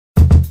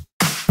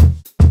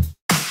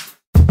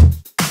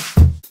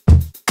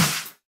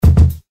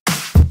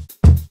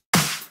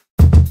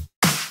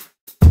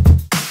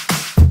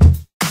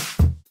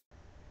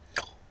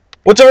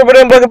What's up, everybody?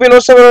 I'm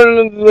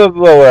BlackPino7,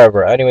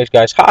 whatever. Anyways,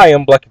 guys, hi,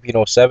 I'm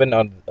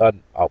BlackPino7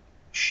 oh,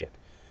 shit.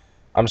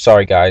 I'm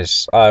sorry,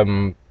 guys.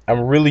 I'm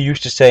really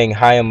used to saying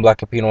hi, I'm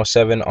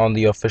BlackPino7 on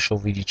the official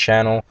VG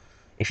channel.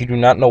 If you do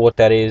not know what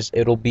that is,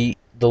 the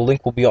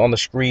link will be on the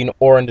screen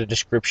or in the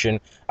description.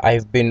 I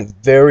have been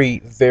very,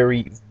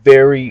 very,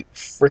 very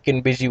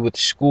freaking busy with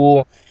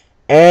school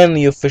and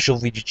the official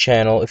VG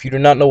channel. If you do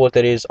not know what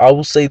that is, I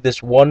will say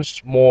this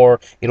once more.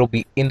 It'll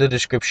be in the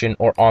description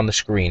or on the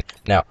screen.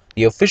 Now,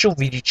 the official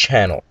VG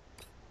channel,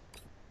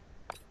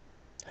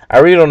 I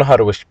really don't know how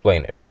to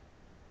explain it.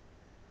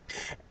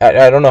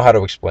 I don't know how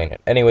to explain it.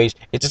 Anyways,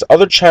 it's this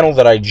other channel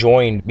that I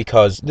joined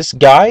because this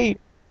guy,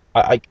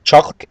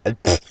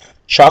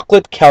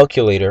 Chocolate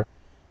Calculator,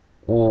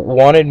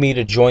 wanted me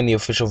to join the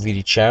official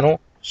VD channel,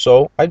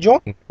 so I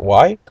joined.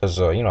 Why? Because,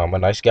 you know, I'm a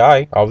nice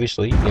guy,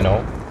 obviously, you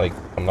know, like,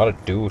 I'm not a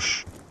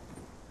douche.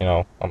 You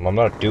know, I'm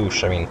not a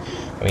douche. I mean,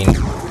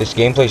 this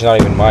gameplay's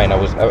not even mine.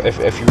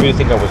 If you really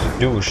think I was a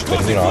douche,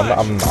 then you know,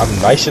 I'm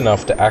nice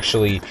enough to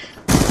actually,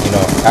 you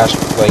know, ask,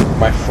 like,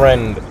 my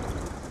friend.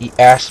 He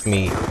asked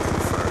me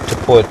to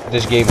put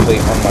this gameplay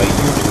on my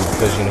YouTube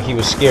because, you know, he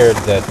was scared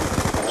that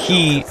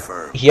he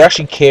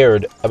actually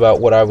cared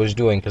about what I was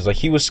doing, because, like,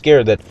 he was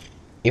scared that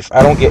if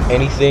I don't get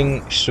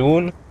anything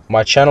soon,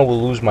 my channel will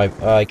lose my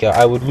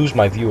I would lose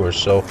my viewers.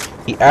 So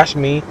he asked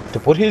me to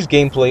put his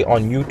gameplay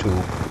on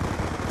YouTube.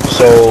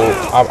 So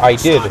I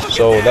did.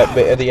 So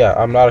that, yeah,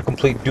 I'm not a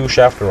complete douche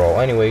after all.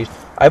 Anyways,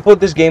 I put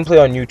this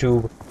gameplay on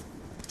YouTube.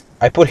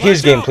 I put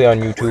his gameplay on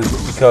YouTube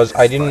because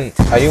I didn't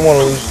want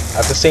to lose.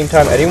 At the same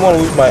time, I didn't want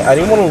to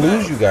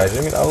lose you guys.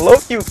 I mean, I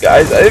love you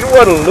guys. I didn't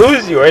want to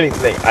lose you or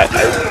anything. I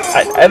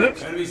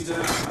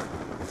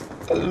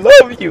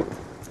love you.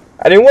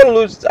 I didn't want to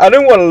lose. I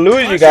didn't want to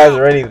lose you guys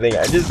or anything.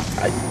 I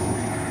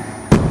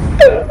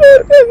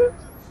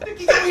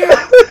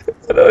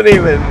don't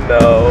even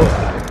know.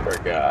 I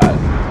forgot.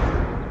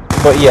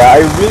 But yeah, I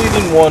really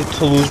didn't want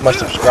to lose my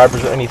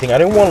subscribers or anything. I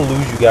didn't want to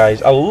lose you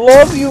guys. I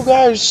love you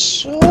guys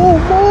so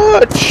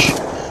much.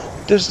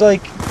 There's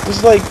like,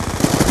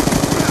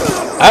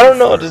 I don't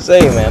know what to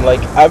say, man.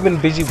 Like, I've been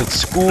busy with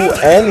school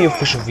and the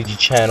official VG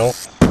channel.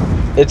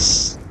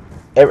 It's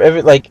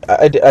like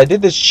I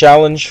did this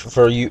challenge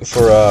for this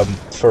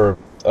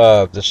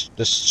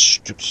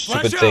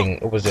stupid thing.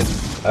 What was it?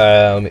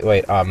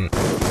 Wait.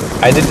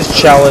 I did this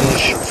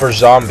challenge for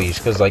zombies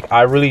because, like,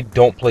 I really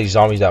don't play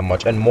zombies that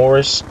much. And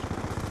Morris,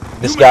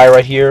 this guy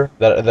right here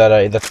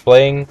that's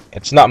playing,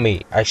 it's not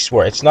me. I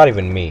swear, it's not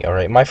even me. All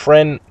right, my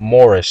friend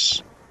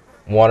Morris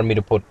wanted me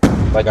to put,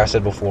 like I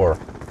said before,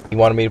 he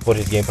wanted me to put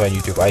his gameplay on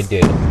YouTube. I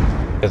did,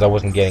 because I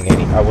wasn't getting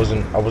any. I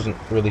wasn't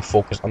really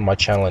focused on my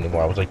channel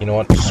anymore. I was like, you know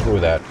what, screw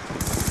that.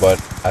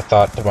 But I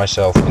thought to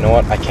myself, you know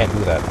what, I can't do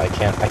that. I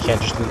can't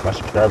just lose my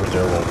subscribers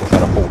there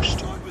without a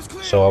host.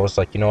 So I was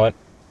like, you know what,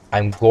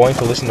 I'm going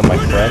to listen to my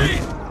friend,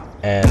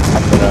 and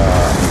I'm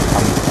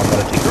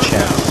gonna take a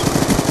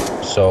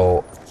chance.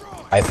 So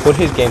I put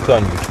his gameplay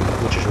on YouTube,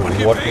 which is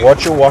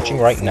what you're watching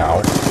right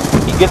now.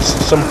 He gets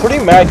some pretty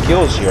mad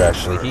kills here,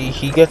 actually.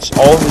 He gets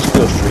all of his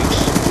kill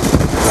streaks,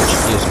 which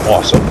is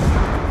awesome.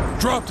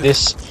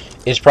 This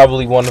is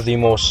probably one of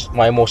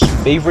my most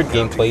favorite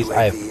gameplays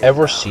I have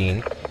ever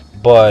seen,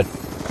 but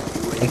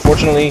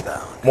unfortunately,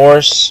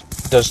 Morris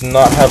does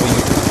not have a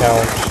YouTube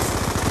account.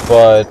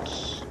 But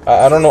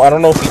I don't know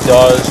if he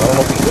does. I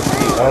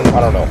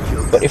don't know.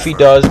 But if he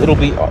does, it'll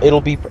be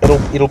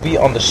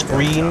on the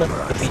screen.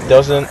 If he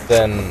doesn't,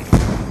 then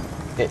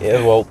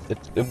it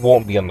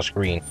won't be on the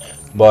screen.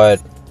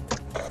 But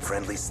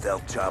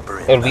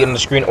it'll be in the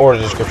screen or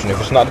the description. If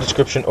it's not in the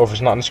description or if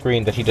it's not in the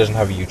screen, that he doesn't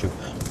have a YouTube.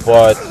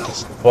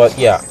 But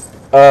yeah,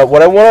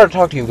 what I wanted to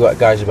talk to you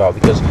guys about,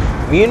 because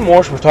me and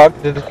Morris were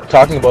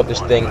talking about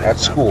this thing at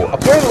school.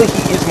 Apparently,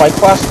 he is my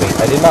classmate.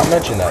 I did not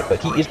mention that, but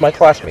he is my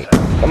classmate.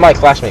 Not my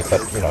classmate,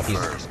 but, you know, he's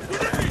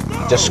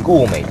a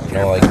schoolmate. You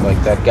know,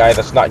 like that guy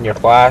that's not in your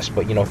class,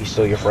 but, you know, he's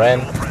still your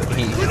friend.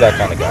 He's that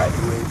kind of guy.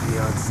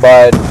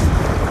 But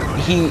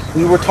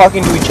we were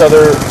talking to each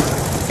other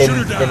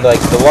in like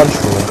the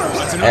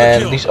lunchroom,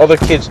 and these other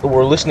kids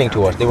were listening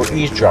to us. They were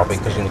eavesdropping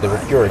because, you know, they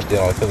were curious, you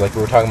know, because, like,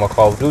 we were talking about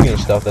Call of Duty and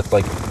stuff. That's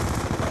like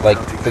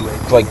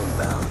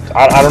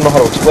I don't know how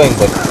to explain,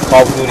 but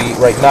Call of Duty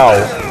right now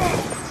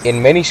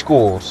in many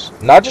schools,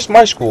 not just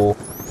my school.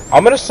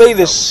 I'm gonna say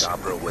this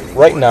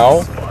right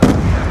now.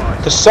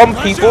 To some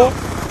people,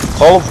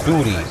 Call of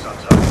Duty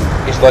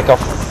is like a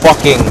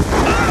fucking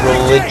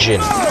religion.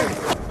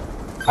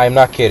 I'm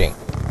not kidding.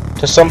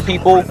 To some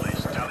people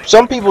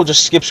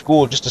just skip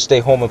school just to stay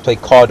home and play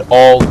COD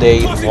all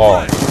day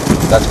long.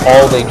 That's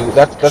all they do.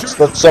 That's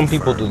what some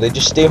people do. They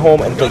just stay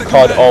home and play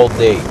COD all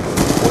day,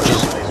 which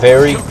is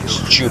very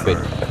stupid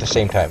at the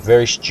same time.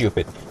 Very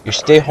stupid. You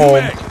stay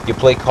home, you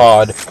play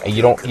COD, and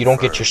you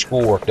don't get your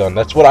schoolwork done.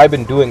 That's what I've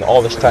been doing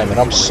all this time, and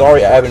I'm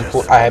sorry I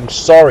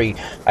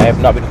have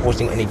not been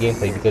posting any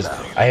gameplay because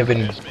I have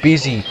been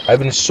busy. I've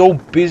been so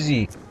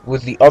busy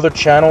with the other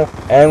channel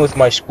and with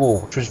my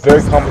school, which was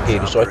very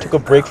complicated. So I took a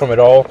break from it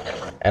all,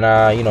 and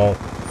you know,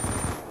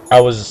 I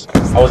was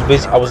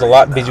busy. I was a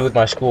lot busy with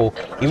my school.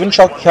 Even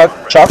Chocolate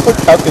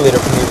Calculator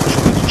from the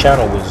official YouTube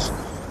channel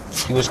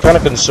he was kind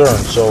of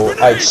concerned. So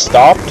I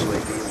stopped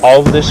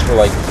all of this for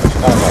like,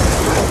 I don't know,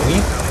 a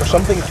week or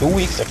something, 2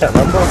 weeks. I can't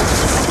remember.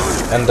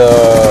 And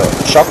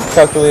Chocolate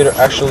Calculator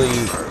actually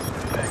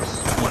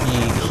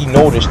he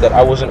noticed that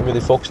I wasn't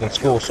really focused on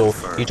school, so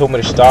he told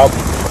me to stop,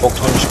 focus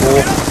on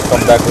school,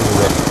 come back when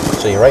you're ready.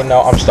 So yeah, right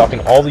now I'm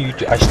stopping all the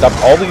YouTube. I stopped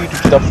all the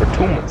YouTube stuff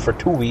for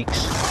 2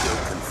 weeks.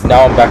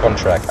 Now I'm back on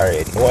track.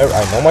 I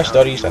know my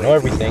studies. I know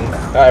everything.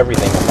 Not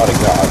everything. I'm not a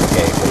god.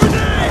 Okay, but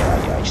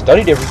I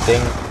studied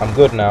everything. I'm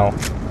good now.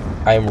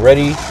 I am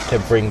ready to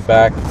bring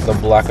back the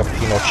Black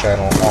Apino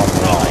channel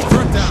online.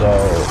 So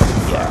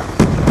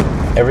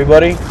yeah,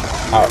 everybody.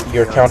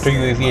 Your counter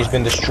UAV has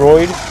been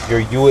destroyed.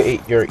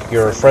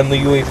 Your friendly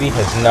UAV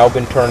has now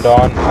been turned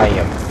on. I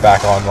am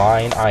back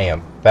online. I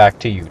am back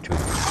to YouTube.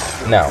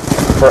 Now,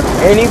 for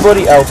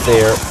anybody out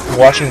there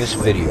watching this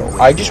video,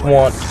 I just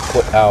want to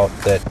put out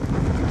that.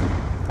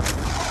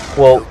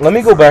 Well, let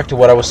me go back to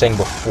what I was saying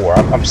before.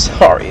 I'm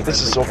sorry.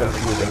 This is so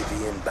confusing.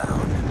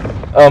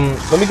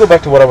 Let me go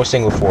back to what I was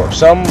saying before.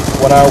 When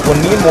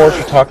me and Morris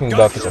were talking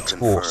about this at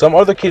school, some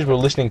other kids were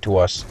listening to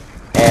us,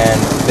 and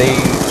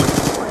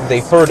they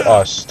heard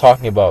us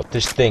talking about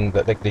this thing,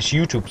 that like this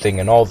YouTube thing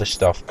and all this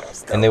stuff,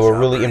 and they were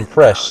really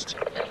impressed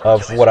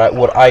of what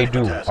I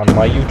do on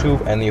my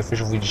YouTube and the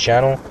official video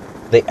channel.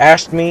 They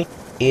asked me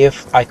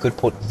if I could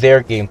put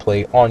their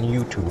gameplay on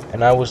YouTube,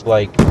 and I was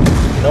like,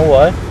 you know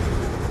what?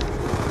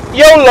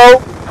 YOLO!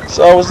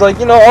 So I was like,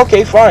 you know,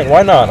 okay, fine,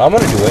 why not? I'm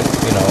gonna do it,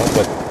 you know.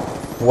 But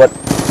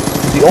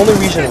the only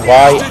reason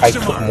why I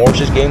took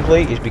Morse's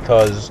gameplay is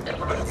because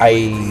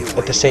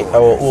at the same,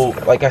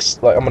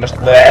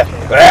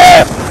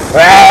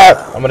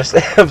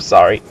 I'm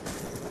sorry,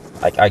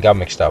 I got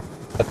mixed up.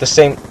 At the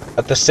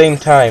same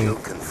time,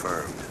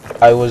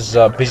 I was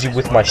busy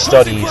with my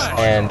studies,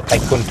 and I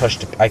couldn't touch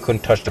the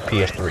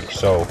PS3.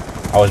 So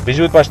I was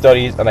busy with my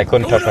studies, and I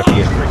couldn't touch my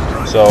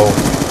PS3. So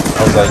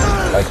I was like,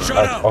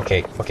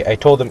 okay. I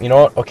told them, you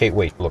know what? Okay,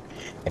 wait, look.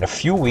 In a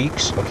few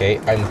weeks, okay,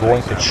 I'm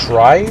going to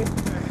try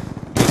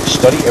to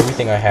study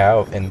everything I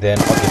have, and then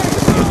I'll get to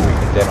the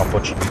PS3, and then I'll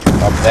put your YouTube.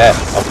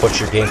 I'll put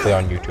your gameplay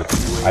on YouTube.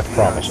 I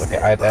promise. Okay,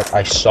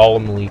 I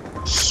solemnly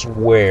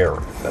swear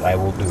that I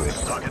will do it.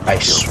 I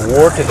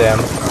swore to them,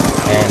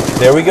 and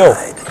there we go.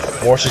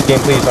 Morse's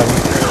gameplay is on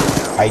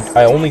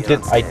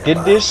YouTube. I did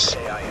this,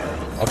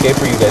 okay,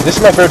 for you guys. This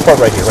is my favorite part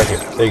right here.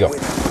 There you go.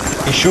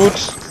 He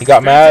shoots, he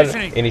got mad,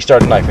 and he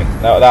started knifing.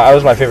 That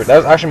was my favorite. That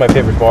was actually my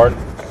favorite part.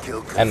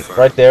 And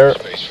right there,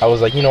 I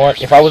was like, you know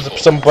what? If I was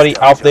somebody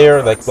out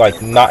there,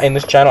 like not in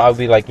this channel, I would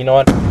be like, you know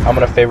what? I'm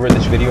gonna favorite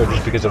this video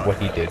just because of what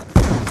he did.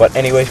 But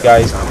anyways,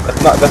 guys,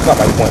 that's not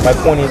my point. My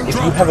point is, if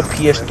you have a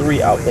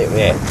PS3 out there,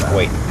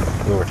 wait.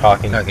 We were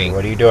talking. Okay.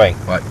 What are you doing?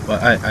 But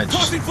I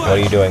just. What are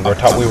you doing?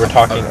 We were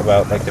talking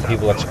about like the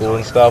people at school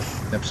and stuff.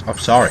 I'm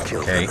sorry.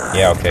 Okay.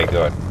 Yeah. Okay.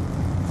 Good.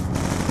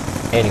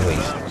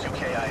 Anyways,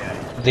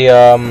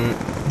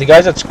 the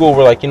guys at school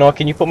were like, you know,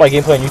 can you put my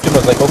gameplay on YouTube? I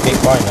was like, okay,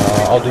 fine.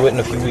 I'll do it in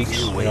a few weeks.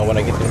 You know, when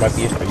I get to my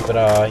PS3.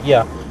 But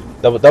yeah.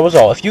 That was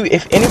all.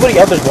 If anybody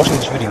out there's watching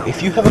this video,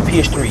 if you have a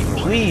PS3,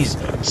 please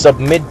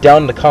submit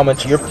down in the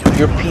comments your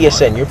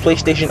PSN, your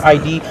PlayStation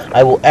ID.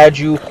 I will add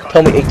you.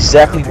 Tell me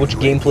exactly which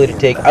gameplay to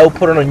take. I will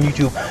put it on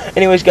YouTube.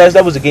 Anyways, guys,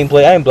 that was the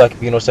gameplay. I am Black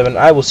Apino 7.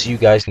 I will see you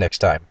guys next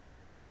time.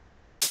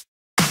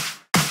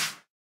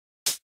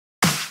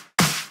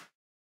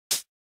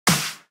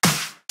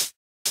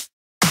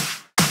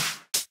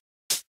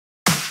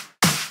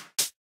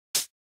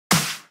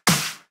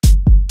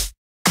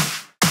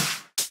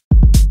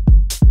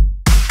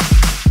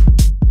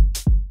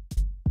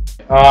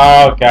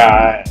 Oh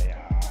god.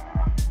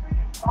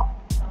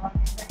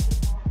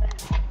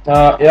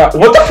 Yeah.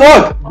 What the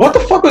fuck? What the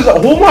fuck was that?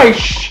 Oh my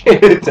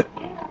shit.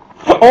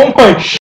 Oh my shit.